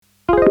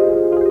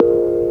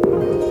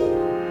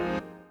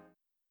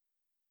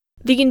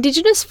The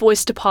Indigenous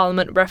Voice to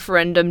Parliament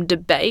referendum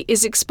debate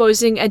is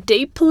exposing a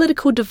deep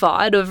political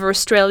divide over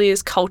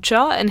Australia's culture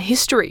and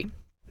history.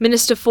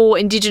 Minister for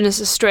Indigenous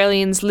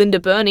Australians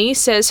Linda Burney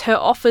says her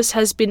office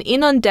has been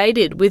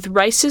inundated with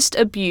racist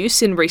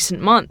abuse in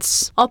recent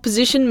months.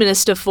 Opposition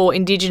Minister for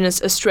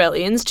Indigenous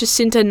Australians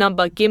Jacinta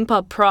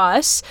Nampijinpa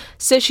Price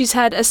says she's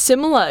had a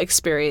similar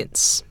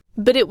experience.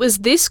 But it was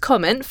this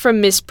comment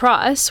from Ms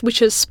Price which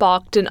has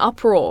sparked an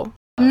uproar.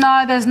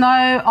 No, there's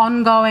no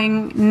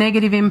ongoing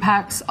negative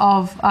impacts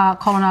of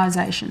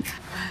colonisation.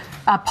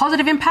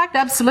 Positive impact,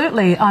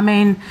 absolutely. I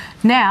mean,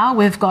 now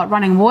we've got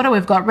running water,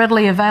 we've got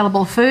readily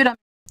available food.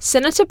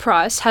 Senator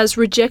Price has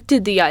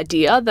rejected the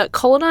idea that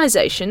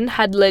colonisation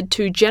had led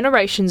to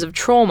generations of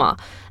trauma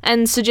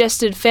and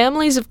suggested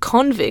families of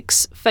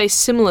convicts face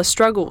similar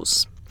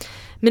struggles.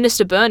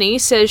 Minister Burney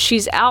says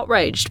she's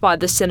outraged by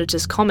the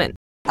senator's comment.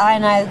 I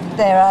know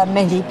there are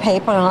many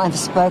people, and I've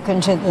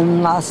spoken to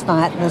them last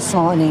night and this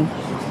morning,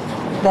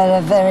 that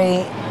are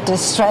very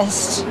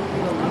distressed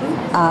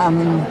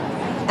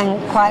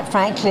and quite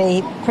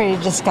frankly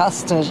pretty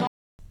disgusted.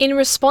 In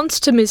response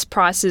to Ms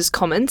Price's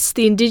comments,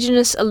 the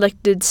Indigenous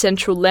elected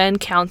Central Land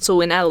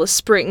Council in Alice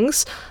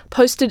Springs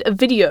posted a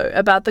video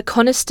about the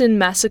Coniston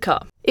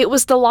massacre. It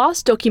was the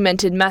last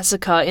documented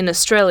massacre in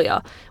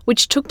Australia,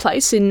 which took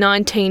place in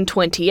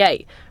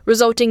 1928,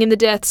 resulting in the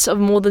deaths of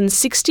more than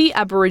 60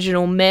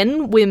 Aboriginal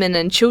men, women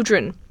and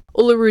children.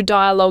 Uluru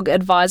Dialogue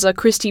advisor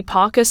Christy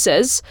Parker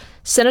says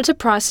Senator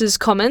Price's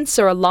comments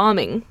are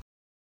alarming.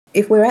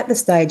 If we're at the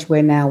stage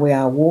where now we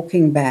are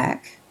walking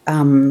back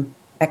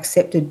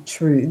accepted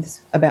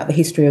truths about the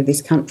history of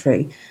this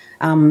country,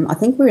 I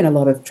think we're in a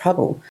lot of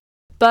trouble.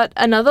 But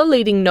another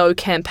leading No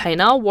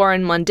campaigner,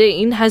 Warren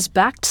Mundine, has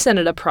backed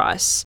Senator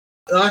Price.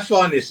 I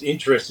find this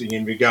interesting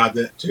in regard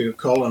to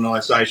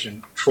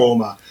colonisation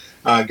trauma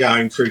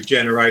going through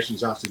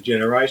generations after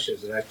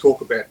generations, and they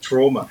talk about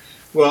trauma.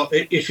 Well,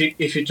 if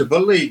you're to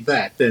believe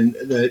that, then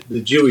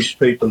the Jewish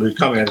people who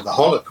come out of the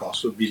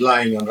Holocaust would be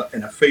laying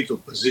in a fetal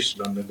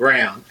position on the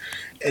ground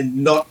and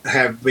not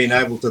have been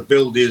able to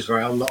build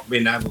Israel, not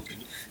been able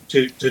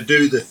to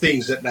do the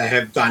things that they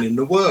have done in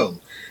the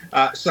world.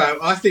 So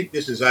I think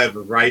this is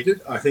overrated.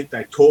 I think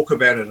they talk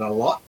about it a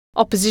lot.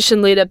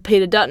 Opposition leader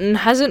Peter Dutton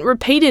hasn't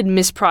repeated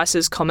Ms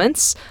Price's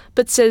comments,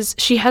 but says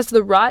she has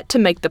the right to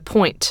make the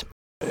point.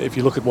 If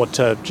you look at what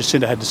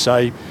Jacinta had to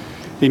say,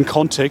 in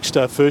context,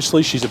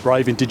 firstly, she's a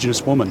brave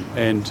Indigenous woman,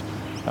 and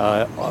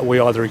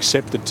we either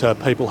accept that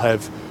people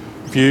have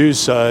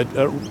views, a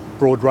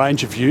broad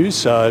range of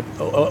views,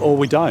 or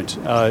we don't.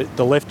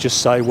 The left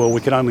just say, well,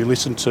 we can only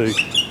listen to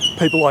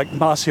people like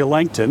Marcia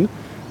Langton,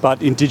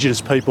 but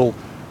Indigenous people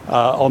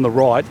on the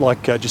right,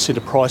 like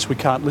Jacinta Price, we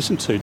can't listen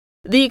to.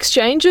 The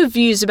exchange of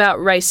views about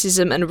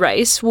racism and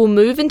race will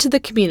move into the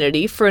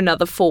community for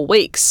another 4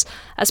 weeks,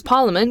 as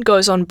Parliament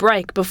goes on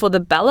break before the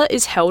ballot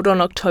is held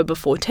on October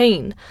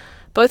 14.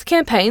 Both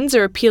campaigns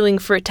are appealing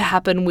for it to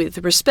happen with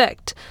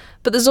respect,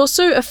 but there's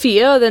also a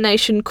fear the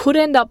nation could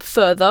end up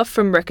further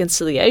from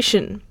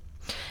reconciliation.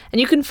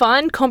 And you can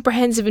find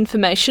comprehensive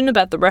information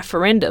about the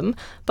referendum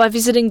by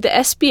visiting the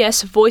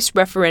SBS Voice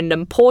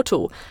Referendum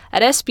portal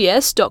at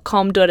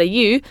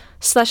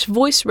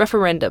sbs.com.au/voice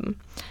referendum.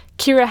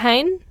 Kira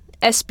Hain,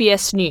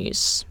 SBS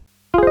News.